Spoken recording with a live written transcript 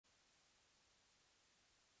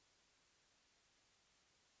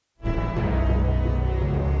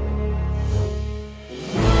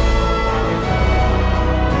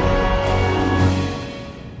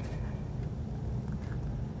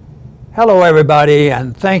Hello everybody,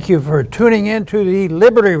 and thank you for tuning in to the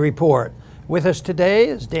Liberty Report. With us today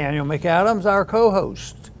is Daniel McAdams, our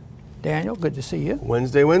co-host. Daniel, good to see you.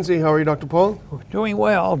 Wednesday. How are you, Dr. Paul? Doing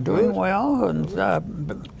well,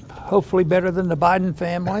 and hopefully better than the Biden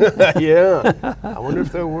family. Yeah, I wonder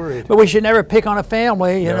if they're worried. But we should never pick on a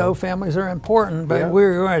family. You know, families are important. But Yeah.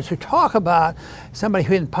 we're going to talk about somebody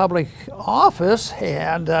who's in public office,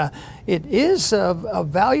 and it is of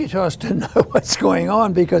value to us to know what's going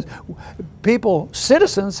on, because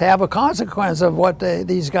citizens have a consequence of what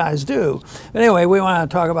these guys do. But anyway, we want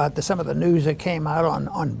to talk about some of the news that came out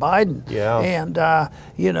on Biden. Yeah. And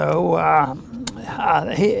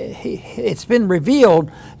it's been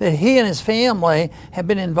revealed that he and his family have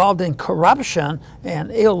been involved in corruption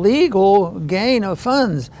and illegal gain of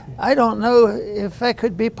funds. I don't know if that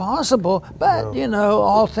could be possible, but you know,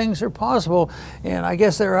 all things are possible. And I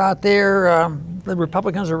guess they're out there, the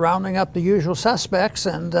Republicans are rounding up the usual suspects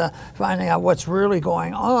and finding out what's really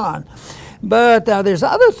going on. But there's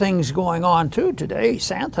other things going on too today.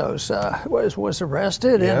 Santos was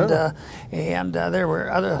arrested, Yeah. and there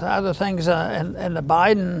were other things, and the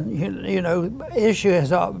Biden issue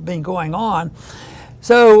has been going on.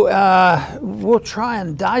 So we'll try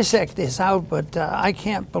and dissect this out, but I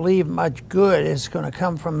can't believe much good is going to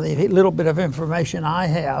come from the little bit of information I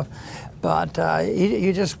have. But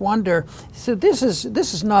you just wonder. So this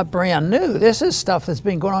is not brand new. This is stuff that's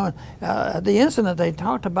been going on. The incident they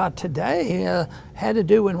talked about today had to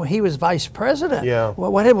do when he was vice president. Yeah.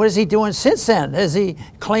 Well, what is he doing since then? Is he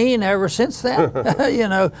clean ever since then? You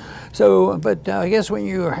know. So, but I guess when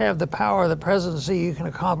you have the power of the presidency, you can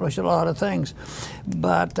accomplish a lot of things.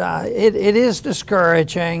 But it is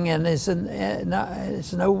discouraging, and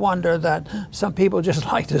it's no wonder that some people just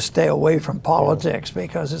like to stay away from politics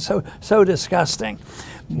because it's so disgusting.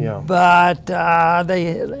 Yeah. But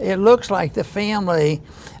it looks like the family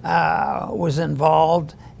was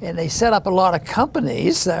involved, and they set up a lot of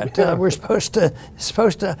companies that were supposed to.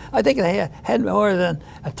 I think they had more than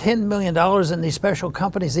 $10 million in these special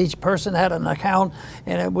companies. Each person had an account,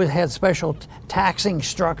 and it had special taxing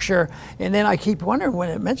structure. And then I keep wondering, when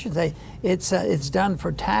it mentions it's done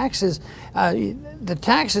for taxes. The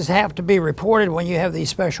taxes have to be reported when you have these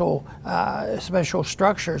special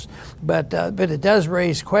structures, but it does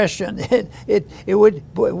raise question. It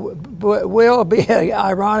will be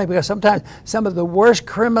ironic, because sometimes some of the worst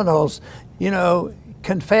criminals,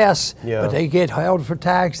 confess, but they get held for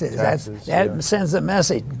taxes. That sends a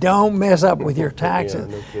message: don't mess up with your taxes.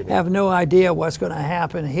 Yeah, no kidding. Have no idea what's going to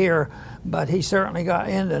happen here. But he certainly got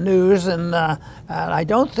in the news, and I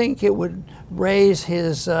don't think it would raise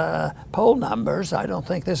his poll numbers. I don't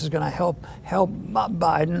think this is going to help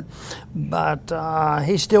Biden, but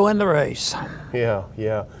he's still in the race.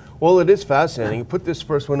 Yeah. Well, it is fascinating. You put this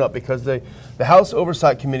first one up because the House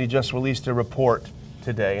Oversight Committee just released a report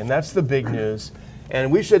today, and that's the big news.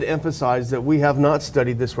 And we should emphasize that we have not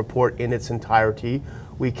studied this report in its entirety.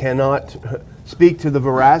 We cannot speak to the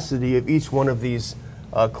veracity of each one of these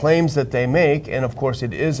claims that they make, and of course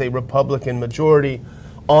it is a Republican majority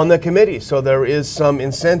on the committee, so there is some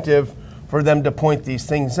incentive for them to point these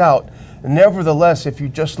things out. Nevertheless, if you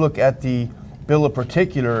just look at the bill of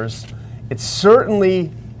particulars, it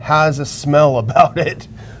certainly has a smell about it.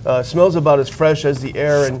 Smells about as fresh as the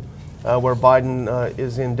air in where Biden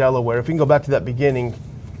is in Delaware. If we can go back to that beginning,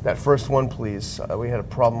 that first one, please. We had a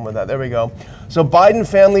problem with that. There we go. So Biden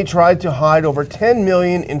family tried to hide over $10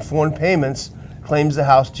 million in foreign payments, claims the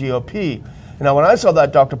House GOP. Now, when I saw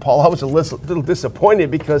that, Dr. Paul, I was a little disappointed,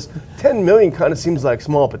 because $10 million kind of seems like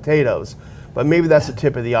small potatoes, but maybe that's the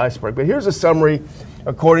tip of the iceberg. But here's a summary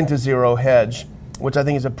according to Zero Hedge, which I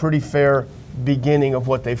think is a pretty fair beginning of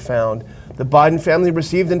what they found. The Biden family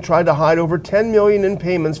received and tried to hide over $10 million in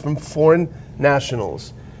payments from foreign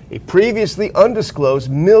nationals. A previously undisclosed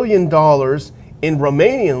 $1 million in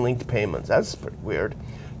Romanian-linked payments. That's pretty weird.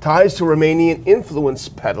 Ties to Romanian influence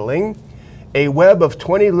peddling. A web of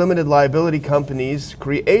 20 limited liability companies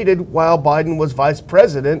created while Biden was vice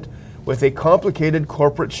president, with a complicated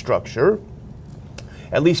corporate structure.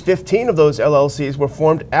 At least 15 of those LLCs were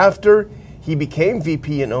formed after he became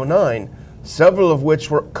VP in 2009, several of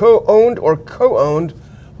which were co-owned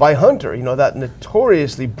by Hunter, that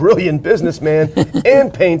notoriously brilliant businessman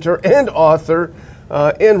and painter and author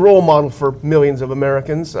and role model for millions of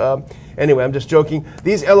Americans. Anyway, I'm just joking.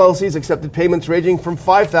 These LLCs accepted payments ranging from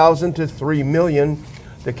 $5,000 to $3 million.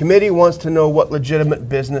 The committee wants to know what legitimate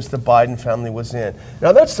business the Biden family was in.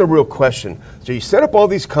 Now, that's the real question. So you set up all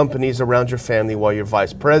these companies around your family while you're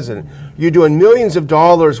vice president. You're doing millions of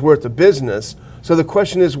dollars worth of business. So the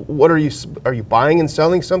question is, what are you buying and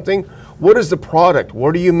selling something? What is the product?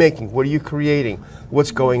 What are you making? What are you creating?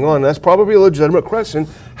 what's going on. That's probably a legitimate question.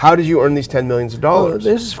 How did you earn these $10 million? Well,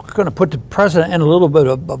 this is going to put the president in a little bit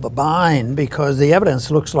of a bind because the evidence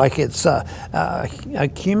looks like it's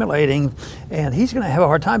accumulating, and he's going to have a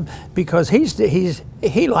hard time because he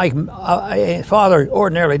like a father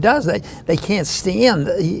ordinarily does. They can't stand,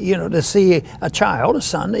 to see a child, a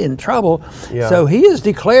son, in trouble. Yeah. So he has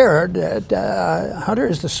declared that Hunter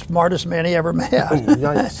is the smartest man he ever met,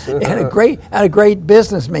 nice. and a great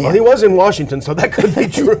businessman. Well, he was in Washington, so that could be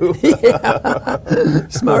true.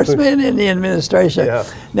 Smartest man in the administration. Yeah.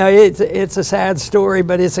 Now it's a sad story,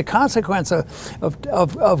 but it's a consequence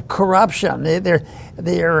of corruption. They're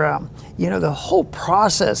the whole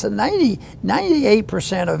process, and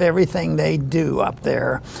 98% of everything they do up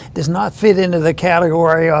there does not fit into the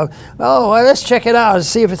category of, well, let's check it out and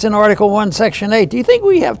see if it's in Article 1, Section 8. Do you think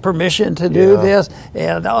we have permission to do this?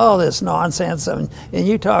 And all this nonsense. And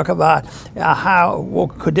you talk about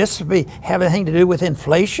could this have anything to do with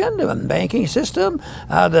inflation, the banking system,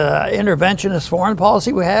 the interventionist foreign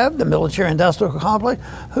policy we have, the military-industrial complex?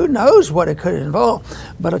 Who knows what it could involve?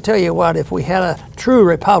 But I'll tell you what, if we had a true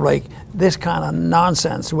republic, this kind of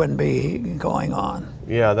nonsense wouldn't be going on.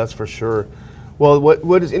 Yeah, that's for sure. Well,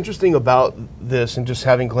 what is interesting about this, and just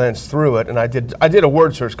having glanced through it, and I did a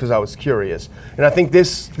word search because I was curious, and I think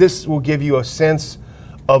this will give you a sense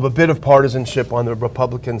of a bit of partisanship on the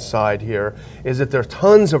Republican side here, is that there are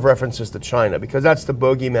tons of references to China because that's the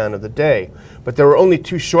bogeyman of the day. But there were only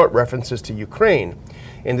 2 short references to Ukraine.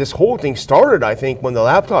 And this whole thing started, I think, when the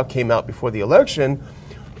laptop came out before the election.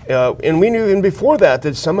 And we knew even before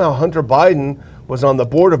that somehow Hunter Biden was on the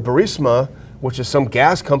board of Burisma, which is some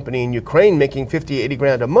gas company in Ukraine making 50, 80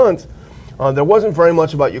 grand a month. There wasn't very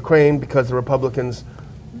much about Ukraine because the Republicans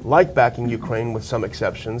like backing Ukraine with some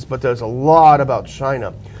exceptions, but there's a lot about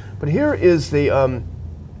China. But here is the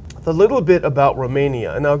little bit about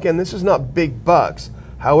Romania. And now again, this is not big bucks.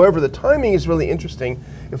 However, the timing is really interesting.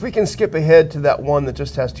 If we can skip ahead to that one that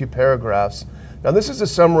just has 2 paragraphs. Now this is a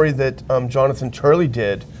summary that Jonathan Turley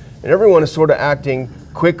did, and everyone is sort of acting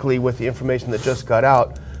quickly with the information that just got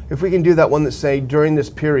out. If we can do that one that say during this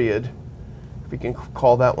period, if we can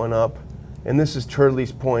call that one up, and this is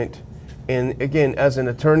Turley's point. And again, as an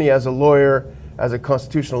attorney, as a lawyer, as a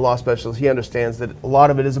constitutional law specialist, he understands that a lot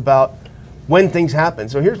of it is about when things happen.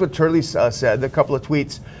 So here's what Turley said, a couple of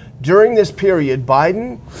tweets. During this period,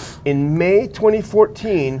 Biden, in May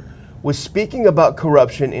 2014, was speaking about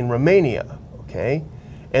corruption in Romania. Okay,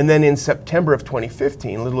 and then in September of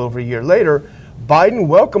 2015, a little over a year later, Biden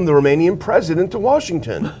welcomed the Romanian president to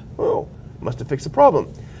Washington. Oh, must have fixed the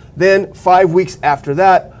problem. Then 5 weeks after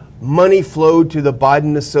that, money flowed to the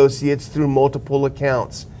Biden associates through multiple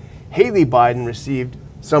accounts. Haley Biden received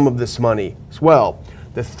some of this money as well.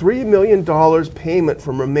 The $3 million payment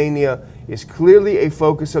from Romania is clearly a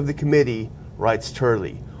focus of the committee, writes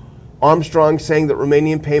Turley. Armstrong saying that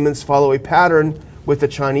Romanian payments follow a pattern with the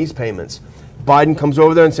Chinese payments. Biden comes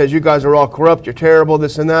over there and says, you guys are all corrupt, you're terrible,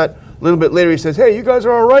 this and that. A little bit later he says, hey, you guys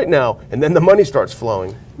are all right now. And then the money starts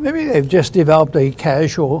flowing. Maybe they've just developed a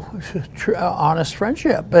casual, honest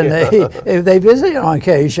friendship, and they visit on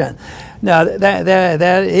occasion. Now,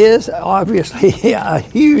 that is obviously a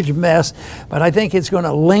huge mess, but I think it's going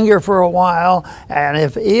to linger for a while. And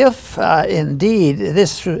if indeed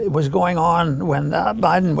this was going on when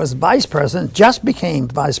Biden was vice president, just became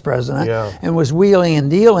vice president, and was wheeling and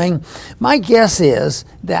dealing, my guess is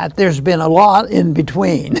that there's been a lot in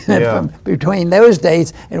between, between those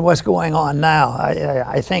dates and what's going on now.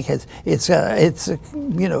 I think it's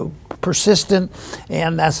persistent,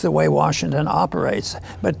 and that's the way Washington operates.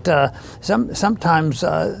 But sometimes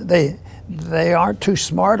they aren't too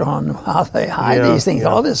smart on how they hide these things.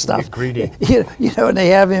 All this stuff, get greedy. And they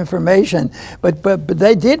have information, but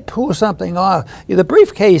they did pull something off. The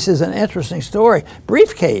briefcase is an interesting story.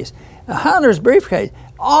 Hunter's briefcase.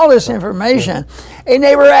 All this information, and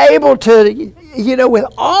they were able to, with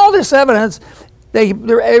all this evidence,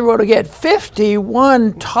 they're able to get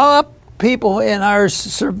 51 top people in our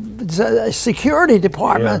security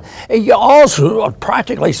department, and you also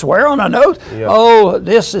practically swear on an oath. Oh,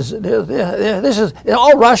 this is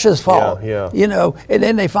all Russia's fault. And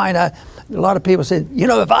then they find out. A lot of people said,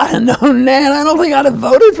 if I had known that, I don't think I'd have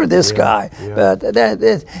voted for this guy. But that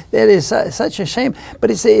is such a shame.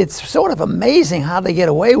 But it's sort of amazing how they get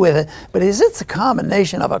away with it. But it's a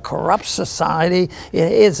combination of a corrupt society.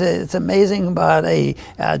 It's amazing about a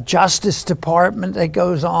Justice Department that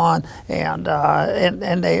goes on,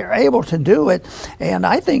 and they are able to do it. And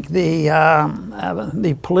I think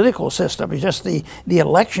the political system, just the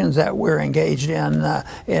elections that we're engaged in,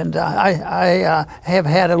 and I have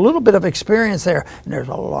had a little bit of experience there. And there's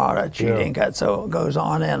a lot of cheating that goes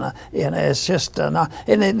on, and it's just not.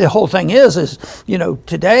 And the whole thing is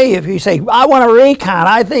today if you say I want a recount,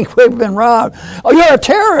 I think we've been robbed. Oh, you're a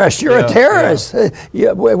terrorist. You're a terrorist.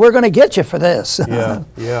 Yeah. We're going to get you for this.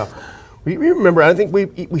 Yeah. We remember, I think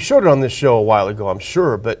we showed it on this show a while ago, I'm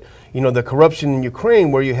sure, but the corruption in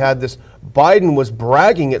Ukraine, where you had this, Biden was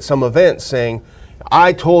bragging at some event saying,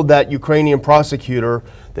 I told that Ukrainian prosecutor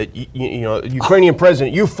that, Ukrainian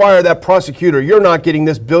president, you fire that prosecutor, you're not getting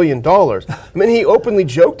this $1 billion. I mean, he openly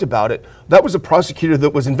joked about it. That was a prosecutor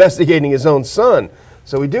that was investigating his own son.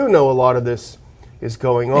 So we do know a lot of this is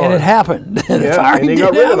going on. And it happened. And he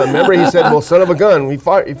got rid of him. Remember, he said, well, son of a gun, he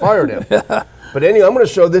fired him. But anyway, I'm going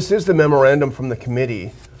to show, this is the memorandum from the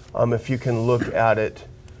committee, if you can look at it.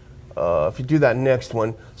 If you do that next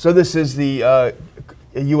one. So this is the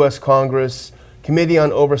U.S. Congress Committee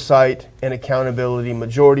on Oversight and Accountability,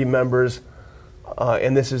 majority members.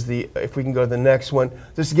 And this is the, if we can go to the next one,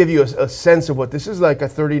 just to give you a sense of what this is like, a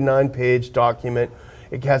 39-page document.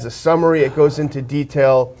 It has a summary. It goes into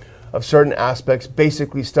detail of certain aspects,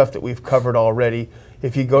 basically stuff that we've covered already.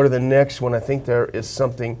 If you go to the next one, I think there is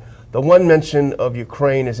something. The one mention of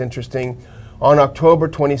Ukraine is interesting. On October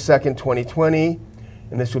 22nd, 2020,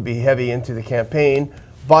 and this would be heavy into the campaign,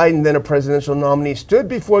 Biden, then a presidential nominee, stood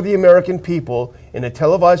before the American people in a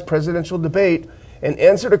televised presidential debate and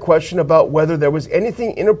answered a question about whether there was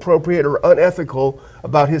anything inappropriate or unethical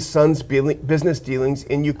about his son's business dealings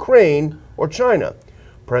in Ukraine or China.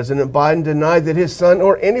 President Biden denied that his son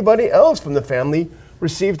or anybody else from the family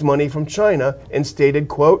received money from China and stated,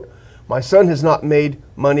 quote, my son has not made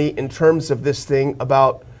money in terms of this thing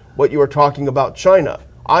about what you are talking about China.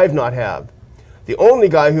 I've not have. The only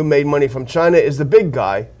guy who made money from China is the big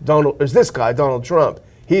guy, this guy, Donald Trump.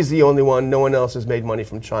 He's the only one. No one else has made money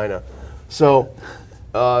from China. So,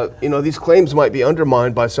 these claims might be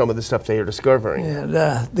undermined by some of the stuff they are discovering. And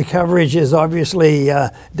the coverage is obviously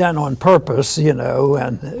done on purpose, and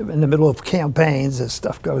in the middle of campaigns, this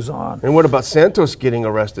stuff goes on. And what about Santos getting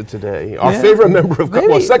arrested today? Our favorite member of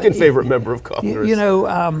Congress, second favorite member of Congress.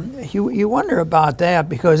 You wonder about that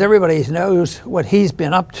because everybody knows what he's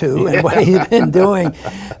been up to and what he's been doing,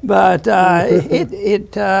 but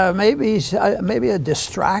it may be a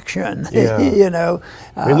distraction.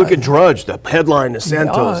 I mean, look at Drudge, the headline to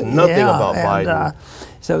Santos, nothing about Biden.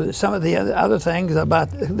 So some of the other things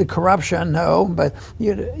about the corruption, no, but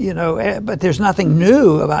but there's nothing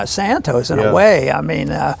new about Santos in a way. I mean,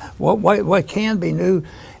 what can be new?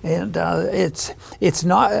 And it's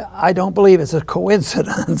not. I don't believe it's a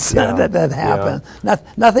coincidence that happened.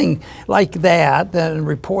 Nothing like that. Then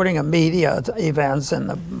reporting of media events and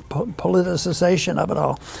the politicization of it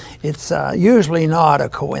all. It's usually not a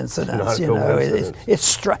coincidence.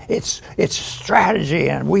 It's strategy,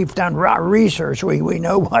 and we've done research. We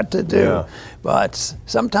know what to do, but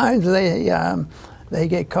sometimes they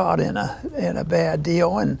get caught in a bad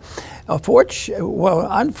deal, and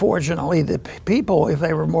unfortunately, the people, if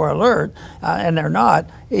they were more alert, and they're not,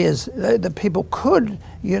 is the people could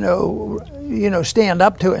stand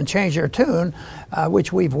up to it and change their tune,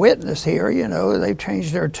 which we've witnessed here. They've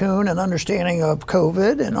changed their tune and understanding of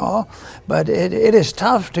COVID and all, but it is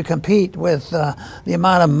tough to compete with the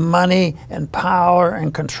amount of money and power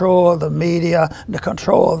and control of the media, the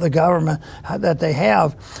control of the government that they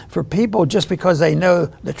have for people just because they know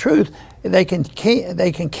the truth. They can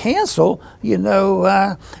cancel,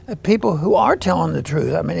 people who are telling the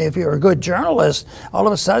truth. I mean, if you're a good journalist, all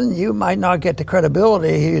of a sudden you might not get the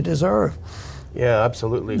credibility you deserve. Yeah,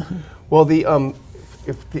 absolutely. Well, the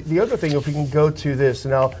other thing, if we can go to this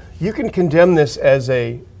now, you can condemn this as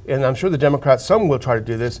and I'm sure the Democrats, some will try to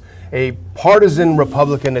do this, a partisan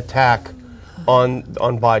Republican attack on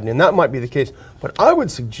Biden, and that might be the case. But I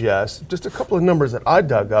would suggest just a couple of numbers that I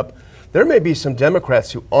dug up. There may be some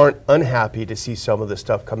Democrats who aren't unhappy to see some of the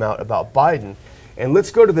stuff come out about Biden. And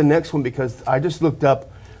let's go to the next one because I just looked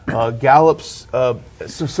up Gallup's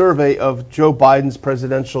survey of Joe Biden's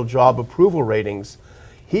presidential job approval ratings.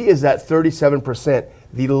 He is at 37%,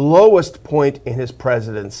 the lowest point in his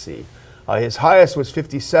presidency. His highest was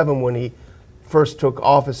 57 when he first took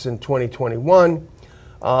office in 2021.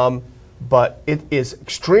 But it is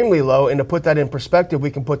extremely low. And to put that in perspective,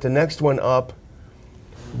 we can put the next one up.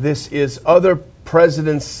 This is other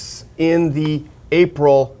presidents in the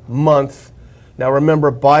April month. Now remember,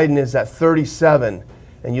 Biden is at 37,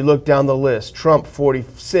 and you look down the list. Trump,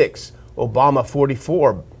 46. Obama,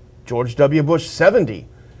 44. George W. Bush, 70.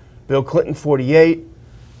 Bill Clinton, 48.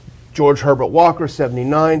 George Herbert Walker,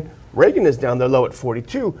 79. Reagan is down there low at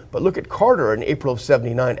 42, but look at Carter in April of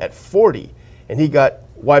 79 at 40. And he got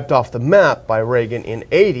wiped off the map by Reagan in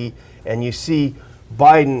 80, and you see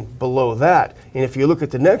Biden below that. And if you look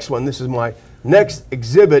at the next one, this is my next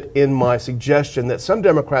exhibit in my suggestion that some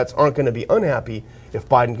Democrats aren't going to be unhappy if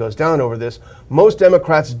Biden goes down over this. Most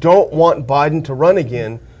Democrats don't want Biden to run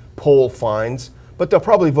again, poll finds, but they'll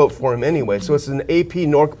probably vote for him anyway. So it's an AP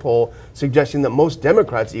NORC poll suggesting that most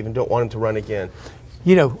Democrats even don't want him to run again.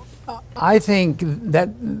 You know, I think that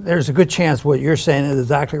there's a good chance what you're saying is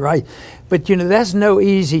exactly right. But, you know, that's no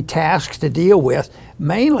easy task to deal with,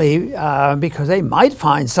 mainly because they might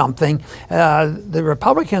find something. The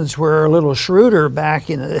Republicans were a little shrewder back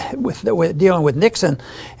with dealing with Nixon.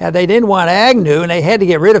 They didn't want Agnew, and they had to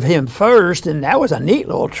get rid of him first, and that was a neat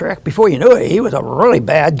little trick. Before you knew it, he was a really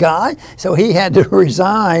bad guy, so he had to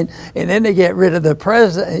resign, and then they get rid of the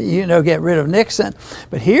president, you know, get rid of Nixon.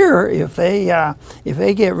 But here, if they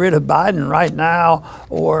get rid of Biden right now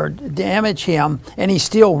or damage him, and he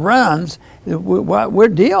still runs, what we're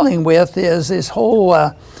dealing with is this whole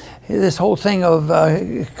thing of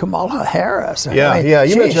Kamala Harris. Yeah, I mean,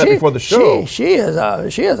 you mentioned that before the show. She is a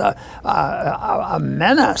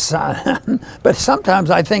menace. But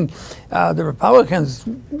sometimes I think the Republicans,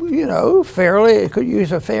 you know, could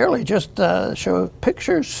use a fairly just show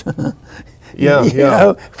pictures. Yeah, you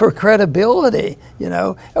know, for credibility. You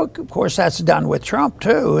know, of course, that's done with Trump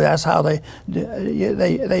too. That's how they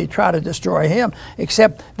try to destroy him.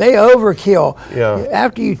 Except they overkill. Yeah.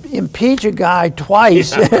 After you impeach a guy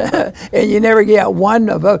twice, and you never get one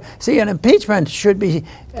vote. See, an impeachment should be,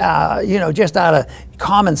 you know, just out of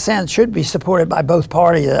common sense, should be supported by both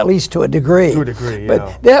parties, at least to a degree. To a degree, yeah.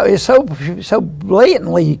 But that is so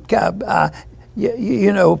blatantly.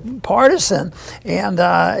 You know, partisan, and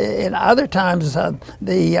other times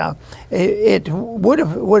it would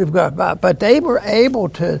have got, but they were able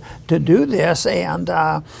to do this, and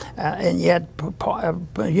yet,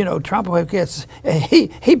 you know, Trump gets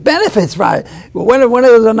he benefits from it. When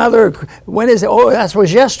is it? Oh, that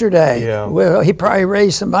was yesterday. Yeah. Well, he probably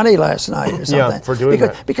raised some money last night or something. Yeah, for doing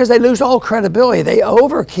that. Because they lose all credibility. They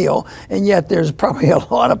overkill, and yet there's probably a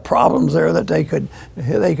lot of problems there that they could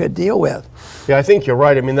deal with. Yeah, I think you're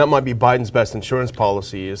right. I mean, that might be Biden's best insurance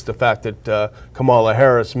policy, is the fact that Kamala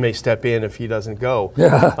Harris may step in if he doesn't go.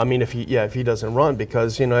 Yeah. I mean, if he doesn't run,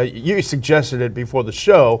 because, you know, you suggested it before the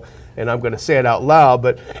show, and I'm going to say it out loud,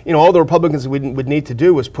 but, you know, all the Republicans would need to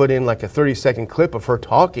do was put in like a 30-second clip of her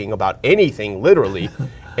talking about anything, literally,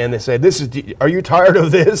 and they say, are you tired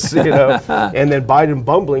of this? You know, and then Biden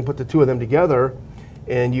bumbling, put the two of them together,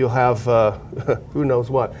 and you'll have who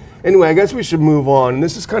knows what. Anyway, I guess we should move on. And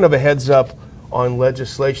this is kind of a heads up on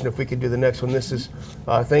legislation, if we could do the next one. This is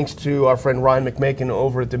thanks to our friend Ryan McMakin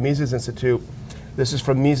over at the Mises Institute. This is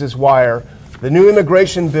from Mises Wire. The new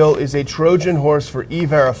immigration bill is a Trojan horse for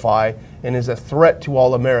E-Verify and is a threat to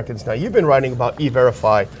all Americans. Now, you've been writing about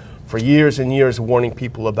E-Verify for years and years, warning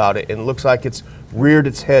people about it, and it looks like it's reared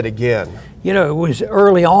its head again. You know, it was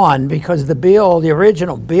early on, because the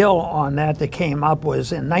original bill on that came up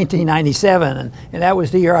was in 1997, and that was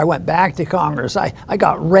the year I went back to Congress. I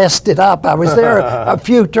got rested up. I was there a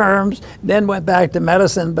few terms, then went back to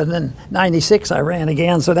medicine, but then 96 I ran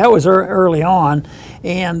again, so that was early on.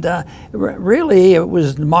 And really, it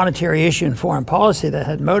was the monetary issue and foreign policy that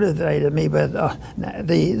had motivated me, but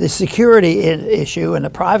the security issue and the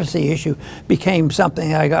privacy issue became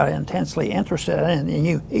something I got intensely interested in.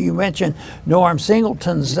 And you mentioned Norm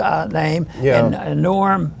Singleton's name, yeah. And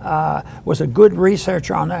Norm was a good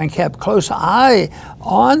researcher on that and kept close eye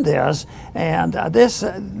on this. And this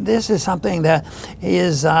is something that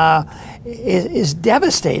is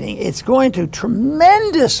devastating. It's going to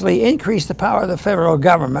tremendously increase the power of the federal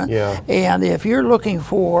government. Yeah. And if you're looking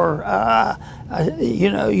for a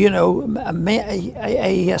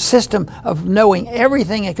system of knowing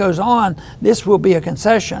everything that goes on, this will be a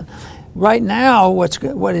concession. Right now,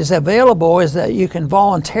 what is available is that you can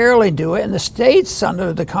voluntarily do it, and the states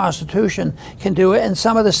under the Constitution can do it, and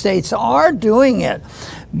some of the states are doing it.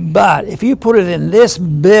 But if you put it in this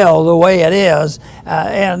bill the way it is,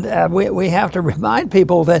 we have to remind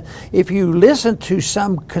people that if you listen to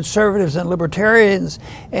some conservatives and libertarians,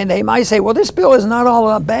 and they might say, well, this bill is not all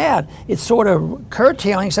that bad. It's sort of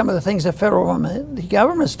curtailing some of the things the federal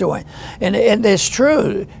government's doing. And it's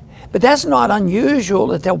true. But that's not unusual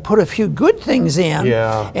that they'll put a few good things in,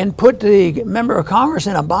 yeah. and put the member of Congress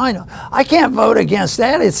in a bind. I can't vote against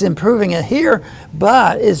that. It's improving it here,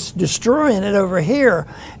 but it's destroying it over here.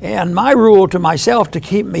 And my rule to myself to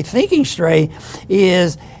keep me thinking straight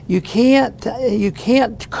is you can't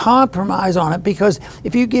compromise on it, because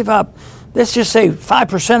if you give up let's just say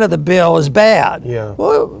 5% of the bill is bad. Yeah.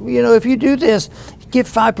 Well, you know, if you do this, give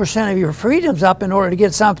 5% of your freedoms up in order to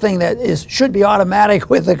get something that should be automatic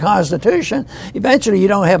with the Constitution, eventually you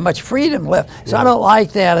don't have much freedom left. So I don't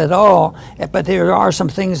like that at all. But there are some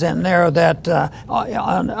things in there that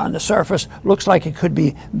on the surface looks like it could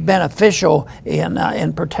be beneficial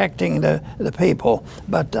in protecting the people.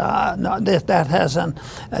 But no, that hasn't,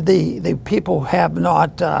 the people have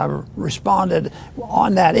not responded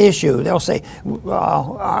on that issue. They'll say,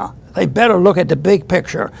 they better look at the big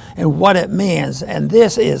picture and what it means. And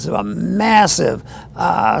this is a massive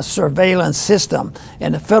surveillance system,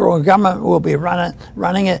 and the federal government will be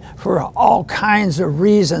running it for all kinds of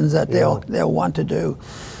reasons that they'll want to do.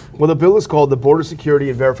 Well, the bill is called the Border Security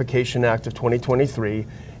and Verification Act of 2023.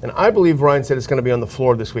 And I believe Ryan said it's going to be on the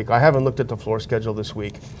floor this week. I haven't looked at the floor schedule this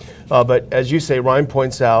week. But as you say, Ryan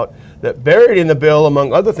points out that buried in the bill,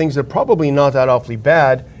 among other things that are probably not that awfully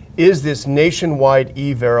bad, is this nationwide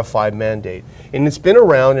E-Verify mandate. And it's been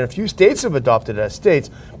around, and a few states have adopted it as states,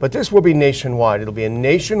 but this will be nationwide. It'll be a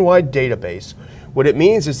nationwide database. What it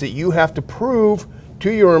means is that you have to prove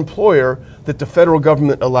to your employer that the federal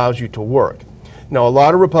government allows you to work. Now, a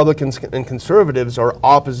lot of Republicans and conservatives are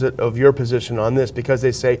opposite of your position on this because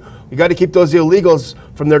they say, we got to keep those illegals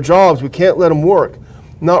from their jobs. We can't let them work.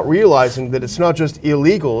 Not realizing that it's not just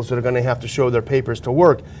illegals that are going to have to show their papers to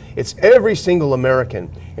work. It's every single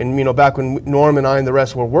American. And you know, back when Norm and I and the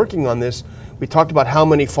rest were working on this, we talked about how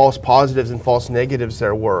many false positives and false negatives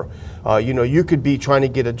there were. You know, you could be trying to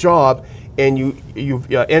get a job and you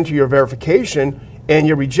enter your verification and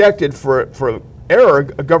you're rejected for error,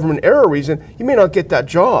 a government error reason. You may not get that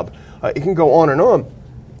job. It can go on and on.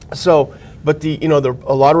 So, but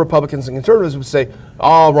a lot of Republicans and conservatives would say,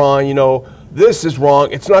 "Oh, Ron, you know, this is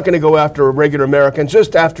wrong. It's not going to go after regular Americans,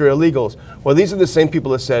 just after illegals." Well, these are the same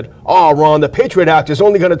people that said, "Oh, Ron, the Patriot Act is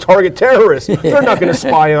only going to target terrorists. They're not going to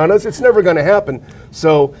spy on us. It's never going to happen."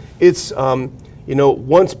 So it's, you know,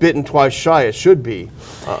 once bitten, twice shy. It should be,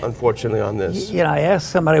 unfortunately, on this. You know, I asked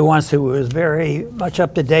somebody once who was very much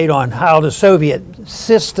up to date on how the Soviet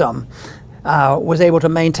system was able to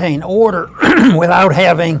maintain order without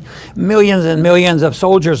having millions and millions of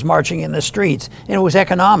soldiers marching in the streets, and it was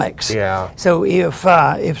economics. Yeah. So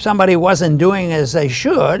if somebody wasn't doing as they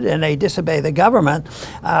should and they disobey the government,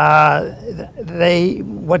 what they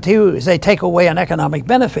do is they take away an economic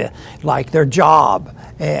benefit, like their job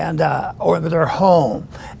and or their home,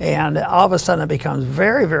 and all of a sudden it becomes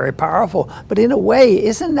very, very powerful. But in a way,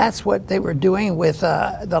 isn't that's what they were doing with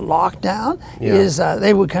the lockdown? Yeah. Is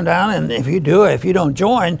they would come down, and if you do it, if you don't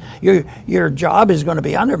join, your job is going to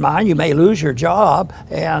be undermined. You may lose your job,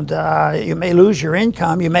 and you may lose your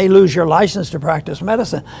income. You may lose your license to practice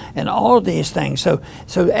medicine, and all of these things. So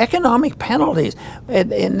economic penalties,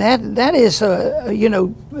 and that is you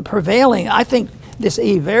know, prevailing. I think this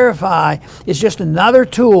E-Verify is just another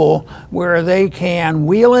tool where they can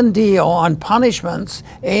wheel and deal on punishments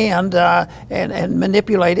and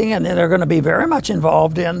manipulating, and they're going to be very much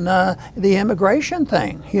involved in the immigration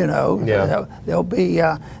thing. You know, yeah. they'll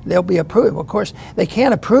be approved. Of course, they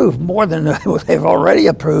can't approve more than they've already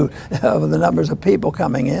approved of the numbers of people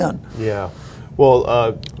coming in. Yeah.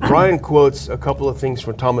 Well, Ryan quotes a couple of things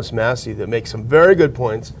from Thomas Massey that make some very good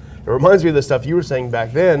points. It reminds me of the stuff you were saying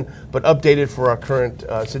back then, but updated for our current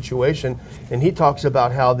situation. And he talks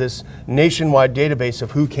about how this nationwide database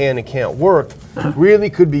of who can and can't work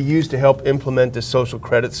really could be used to help implement the social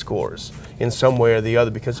credit scores in some way or the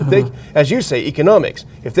other. Because if they, as you say, economics,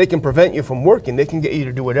 if they can prevent you from working, they can get you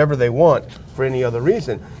to do whatever they want for any other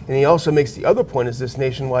reason. And he also makes the other point is this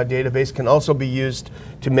nationwide database can also be used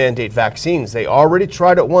to mandate vaccines. They already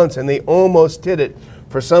tried it once and they almost did it.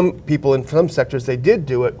 For some people in some sectors, they did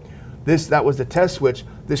do it. That was the test switch.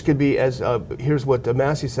 This could be as, here's what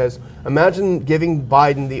Massey says, imagine giving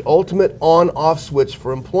Biden the ultimate on-off switch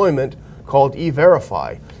for employment called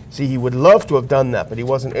E-Verify. See, he would love to have done that, but he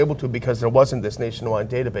wasn't able to because there wasn't this nationwide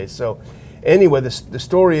database. So anyway, the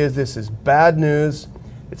story is this is bad news.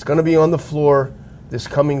 It's going to be on the floor this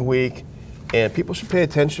coming week, and people should pay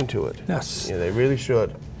attention to it. Yes. Yeah, they really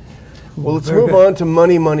should. Well, let's move on to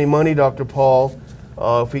money, money, money, Dr. Paul.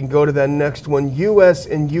 If we can go to that next one, U.S.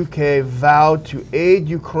 and U.K. vowed to aid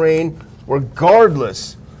Ukraine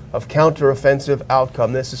regardless of counteroffensive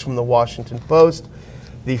outcome. This is from the Washington Post.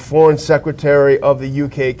 The Foreign Secretary of the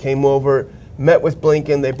U.K. came over, met with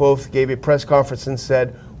Blinken. They both gave a press conference and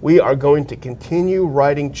said, we are going to continue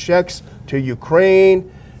writing checks to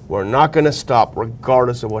Ukraine. We're not going to stop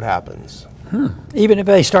regardless of what happens. Even if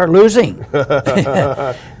they start losing,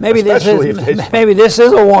 maybe this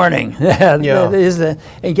is a warning.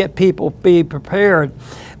 And get people be prepared.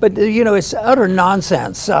 But you know, it's utter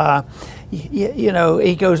nonsense. you know,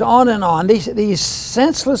 he goes on and on. These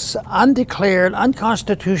senseless, undeclared,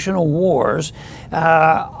 unconstitutional wars,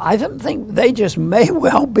 I don't think they just may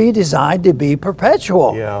well be designed to be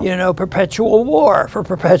perpetual. Yeah. You know, perpetual war for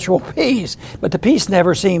perpetual peace. But the peace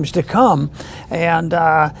never seems to come, and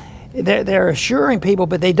they're assuring people,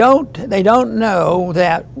 but they don't know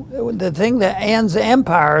that the thing that ends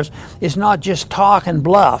empires is not just talk and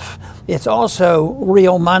bluff. It's also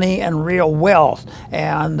real money and real wealth,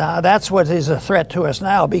 and that's what is a threat to us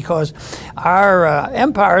now, because our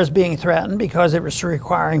empire is being threatened because it was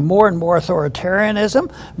requiring more and more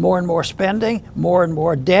authoritarianism, more and more spending, more and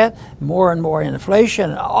more debt, more and more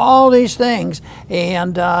inflation, all these things,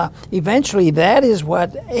 and eventually that is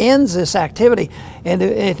what ends this activity. And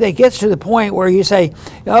if it gets to the point where you say,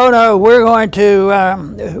 "Oh no, we're going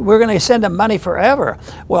to send them money forever,"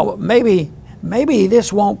 well, maybe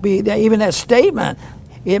this won't be even that statement.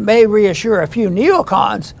 It may reassure a few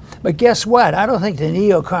neocons, but guess what? I don't think the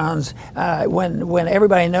neocons, when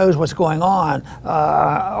everybody knows what's going on,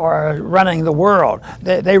 are running the world.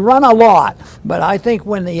 They run a lot, but I think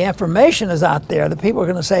when the information is out there, the people are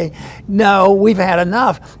going to say, no, we've had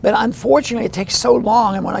enough. But unfortunately, it takes so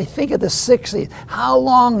long. And when I think of the 60s, how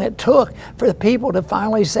long it took for the people to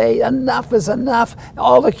finally say, enough is enough,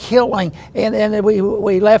 all the killing, and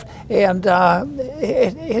we left, and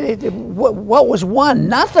what was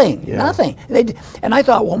won? Nothing, yeah. Nothing. And I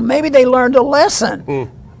thought, well, maybe they learned a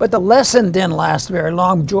lesson. But the lesson didn't last very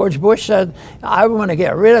long. George Bush said, I want to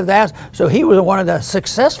get rid of that. So he was one of the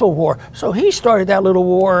successful war. So he started that little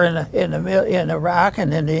war in Iraq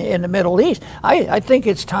and in the Middle East. I think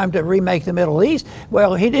it's time to remake the Middle East.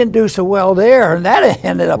 Well, he didn't do so well there, and that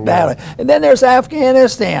ended up badly. And then there's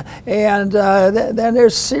Afghanistan, and then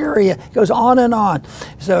there's Syria. It goes on and on.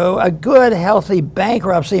 So a good, healthy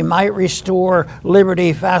bankruptcy might restore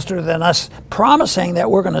liberty faster than us promising that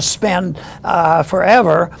we're going to spend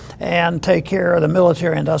forever and take care of the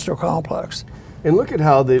military-industrial complex. And look at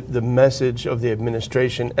how the message of the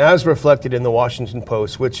administration, as reflected in the Washington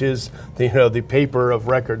Post, which is the paper of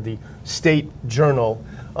record, the state journal,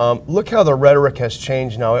 look how the rhetoric has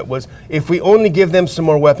changed now. It was, if we only give them some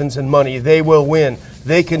more weapons and money, they will win.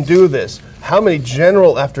 They can do this. How many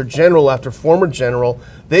general after former general,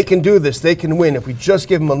 they can do this, they can win. If we just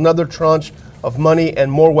give them another tranche of money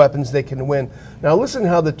and more weapons, they can win. Now listen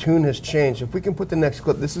how the tune has changed. If we can put the next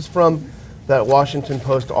clip, this is from that Washington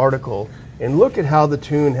Post article, and look at how the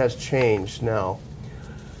tune has changed now.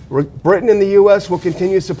 Britain and the U.S. will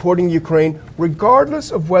continue supporting Ukraine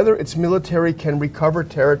regardless of whether its military can recover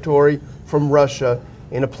territory from Russia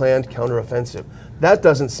in a planned counteroffensive. That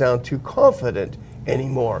doesn't sound too confident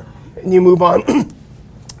anymore. And you move on.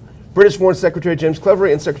 British Foreign Secretary James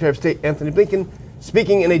Cleverly and Secretary of State Anthony Blinken,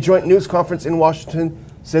 speaking in a joint news conference in Washington,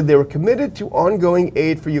 said they were committed to ongoing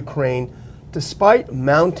aid for Ukraine despite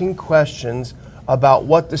mounting questions about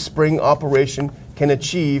what the spring operation can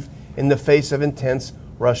achieve in the face of intense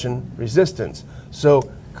Russian resistance.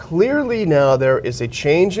 So clearly now there is a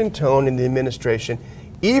change in tone in the administration,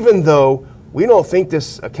 even though we don't think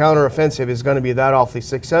this counteroffensive is going to be that awfully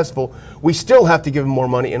successful. We still have to give them more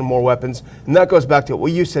money and more weapons. And that goes back to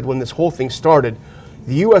what you said when this whole thing started.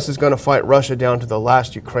 The U.S. is going to fight Russia down to the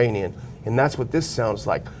last Ukrainian. And that's what this sounds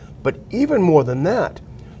like. But even more than that,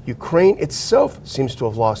 Ukraine itself seems to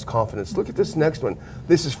have lost confidence. Look at this next one.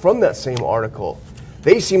 This is from that same article.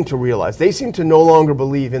 They seem to realize, they seem to no longer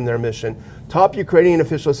believe in their mission. Top Ukrainian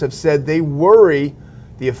officials have said they worry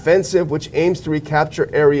the offensive, which aims to recapture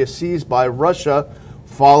areas seized by Russia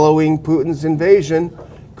following Putin's invasion,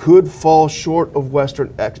 could fall short of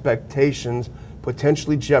Western expectations,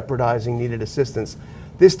 potentially jeopardizing needed assistance.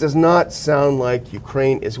 This does not sound like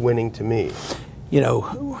Ukraine is winning to me. You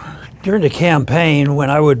know, during the campaign, when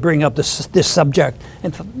I would bring up this subject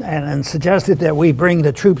and suggested that we bring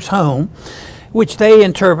the troops home, which they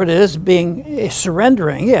interpreted as being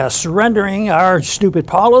surrendering. Yeah, surrendering our stupid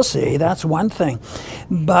policy, that's one thing.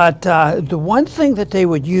 But the one thing that they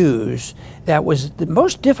would use that was the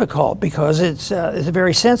most difficult, because it's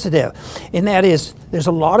very sensitive, and that is there's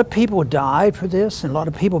a lot of people who died for this, and a lot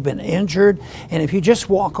of people have been injured, and if you just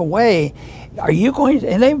walk away, are you going to,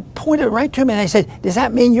 and they pointed right to me and they said, does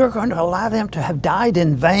that mean you're going to allow them to have died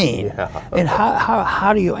in vain? Yeah. And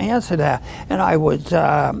how do you answer that? And I would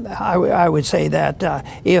say that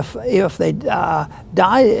if they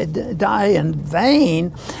die in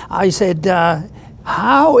vain, I said,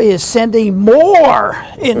 how is sending more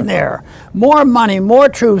in there, more money, more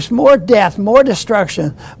troops, more death, more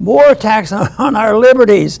destruction, more attacks on our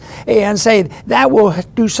liberties, and say that will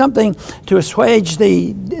do something to assuage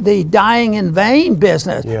the dying in vain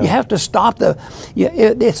business. Yeah. You have to stop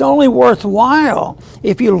it's only worthwhile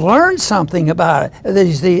if you learn something about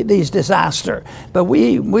it, these disasters. But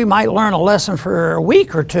we might learn a lesson for a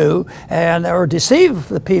week or two or deceive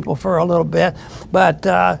the people for a little bit, but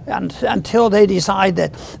until they decide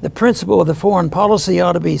that the principle of the foreign policy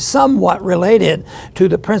ought to be somewhat related to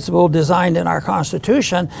the principle designed in our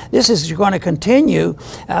Constitution, this is going to continue,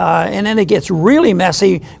 and then it gets really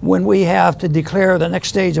messy when we have to declare the next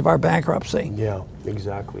stage of our bankruptcy. Yeah,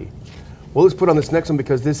 exactly. Well, let's put on this next one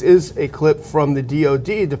because this is a clip from the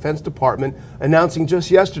DoD, Defense Department, announcing just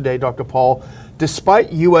yesterday, Dr. Paul,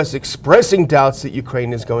 despite U.S. expressing doubts that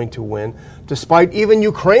Ukraine is going to win, despite even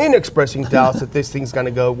Ukraine expressing doubts that this thing's going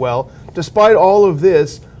to go well, despite all of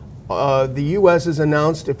this, the U.S. has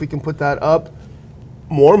announced, if we can put that up,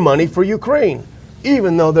 more money for Ukraine,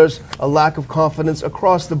 even though there's a lack of confidence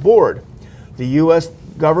across the board. The U.S.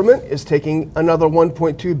 government is taking another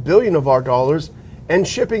 $1.2 billion of our dollars and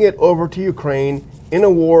shipping it over to Ukraine in a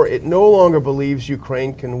war it no longer believes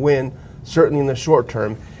Ukraine can win, certainly in the short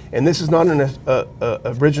term. And this is not an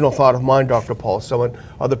original thought of mine, Dr. Paul.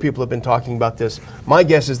 Other people have been talking about this. My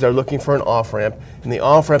guess is they're looking for an off-ramp, and the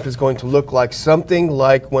off-ramp is going to look like something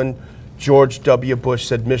like when George W. Bush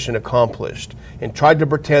said mission accomplished and tried to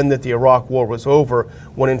pretend that the Iraq war was over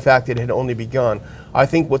when in fact it had only begun. I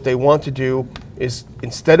think what they want to do is,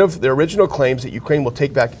 instead of their original claims that Ukraine will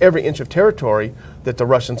take back every inch of territory that the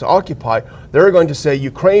Russians occupy, they're going to say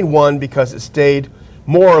Ukraine won because it stayed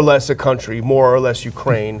more or less a country, more or less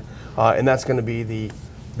Ukraine, and that's going to be the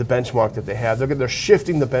benchmark that they have. They're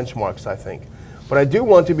shifting the benchmarks, I think. But I do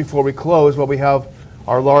want to, before we close, while we have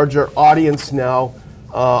our larger audience now,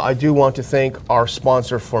 I do want to thank our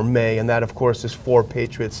sponsor for May, and that, of course, is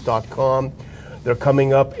 4patriots.com. They're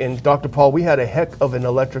coming up, and Dr. Paul, we had a heck of an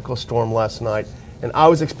electrical storm last night, and I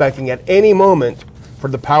was expecting at any moment for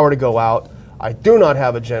the power to go out. I do not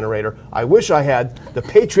have a generator. I wish I had the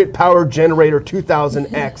Patriot Power Generator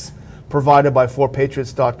 2000X provided by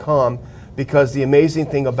 4patriots.com, because the amazing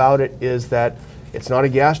thing about it is that it's not a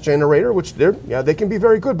gas generator, which they can be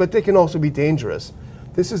very good, but they can also be dangerous.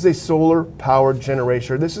 This is a solar-powered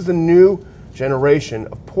generator. This is a new generation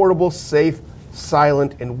of portable, safe,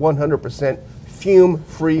 silent, and 100%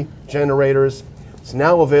 fume-free generators. It's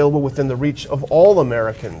now available within the reach of all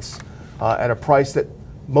Americans at a price that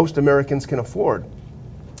most Americans can afford.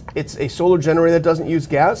 It's a solar generator that doesn't use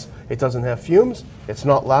gas. It doesn't have fumes. It's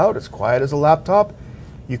not loud. It's quiet as a laptop.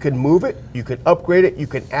 You can move it. You can upgrade it. You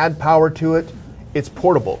can add power to it. It's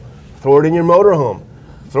portable. Throw it in your motorhome.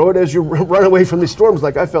 Throw it as you run away from the storms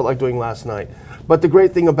like I felt like doing last night. But the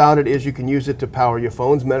great thing about it is you can use it to power your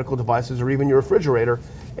phones, medical devices, or even your refrigerator.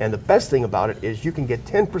 And the best thing about it is you can get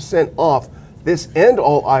 10% off this and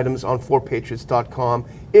all items on 4patriots.com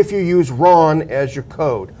if you use RON as your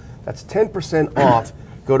code. That's 10% off.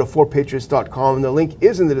 Go to 4patriots.com, and the link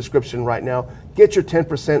is in the description right now. Get your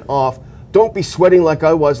 10% off. Don't be sweating like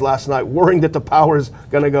I was last night, worrying that the power is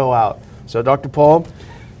going to go out. So, Dr. Paul?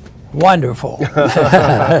 Wonderful.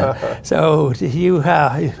 So,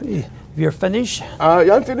 you're finished?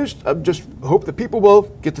 Yeah, I'm finished. I just hope that people will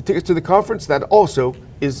get the tickets to the conference. That also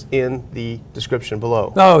is in the description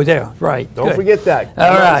below. Oh, there, right. Don't forget that.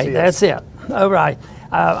 All right, that's it. All right.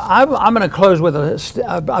 I'm going to close with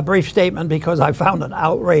a brief statement because I found an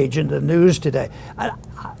outrage in the news today.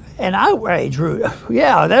 An outrage,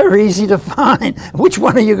 yeah, they're easy to find. Which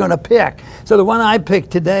one are you going to pick? So the one I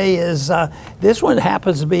picked today is, this one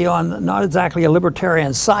happens to be on not exactly a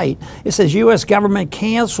libertarian site. It says U.S. government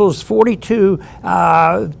cancels $42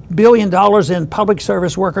 billion in public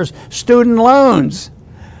service workers' student loans.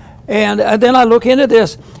 And then I look into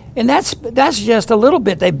this, and that's just a little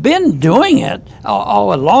bit. They've been doing it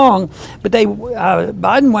all along, but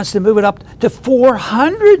Biden wants to move it up to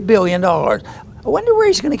 $400 billion. I wonder where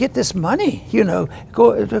he's going to get this money, go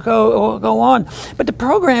on. But the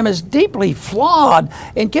program is deeply flawed.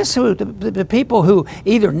 And guess who? The people who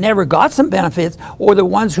either never got some benefits or the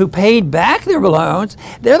ones who paid back their loans,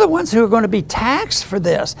 they're the ones who are going to be taxed for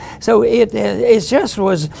this. So it just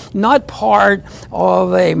was not part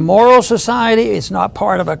of a moral society. It's not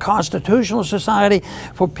part of a constitutional society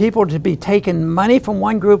for people to be taking money from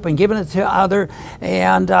one group and giving it to other.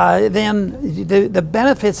 And then the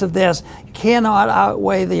benefits of this cannot cannot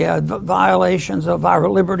outweigh the violations of our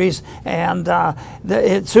liberties, and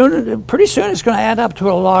pretty soon it's going to add up to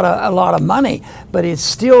a lot of money. But it's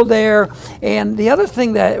still there. And the other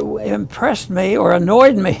thing that impressed me or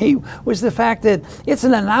annoyed me was the fact that it's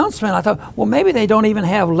an announcement. I thought, well, maybe they don't even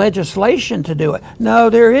have legislation to do it. No,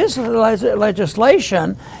 there is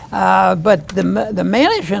legislation, but the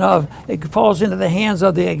management of it falls into the hands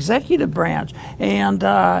of the executive branch, and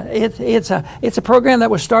it's a program that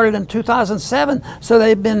was started in 2007. So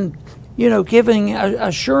they've been, giving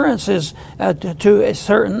assurances to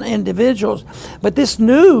certain individuals. But this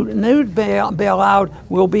new bailout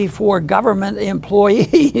will be for government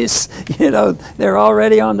employees. They're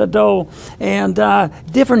already on the dole. And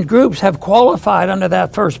different groups have qualified under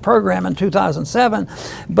that first program in 2007.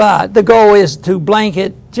 But the goal is to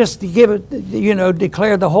blanket, just to give it,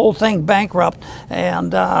 declare the whole thing bankrupt.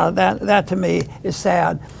 And that to me is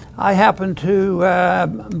sad. I happen to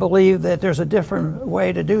believe that there's a different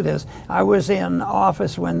way to do this. I was in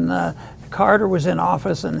office when Carter was in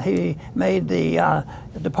office, and he made the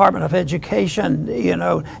Department of Education,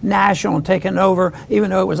 national and taken over,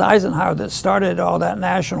 even though it was Eisenhower that started all that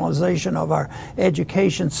nationalization of our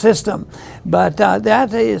education system. But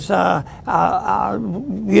that is,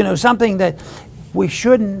 something that we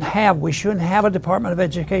shouldn't have. We shouldn't have a Department of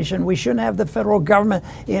Education. We shouldn't have the federal government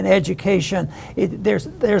in education.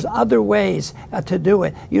 There's other ways to do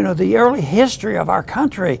it. The early history of our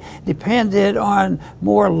country depended on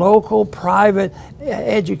more local, private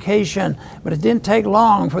education, but it didn't take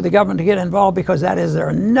long for the government to get involved, because that is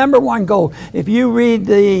their number one goal. If you read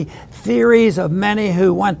the theories of many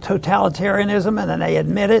who want totalitarianism, and then they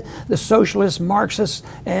admit it, the socialists, Marxists,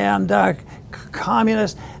 and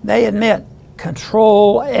communists, they admit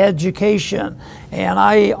control education. And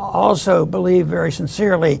I also believe very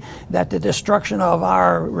sincerely that the destruction of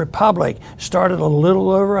our republic started a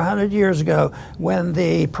little over 100 years ago, when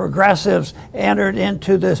the progressives entered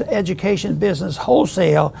into this education business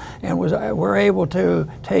wholesale and were able to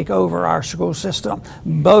take over our school system,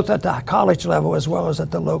 both at the college level as well as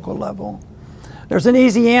at the local level. There's an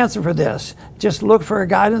easy answer for this. Just look for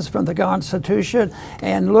guidance from the Constitution,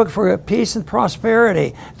 and look for peace and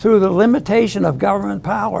prosperity through the limitation of government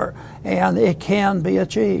power, and it can be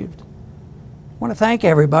achieved. I want to thank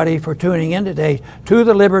everybody for tuning in today to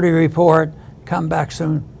the Liberty Report. Come back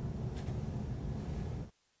soon.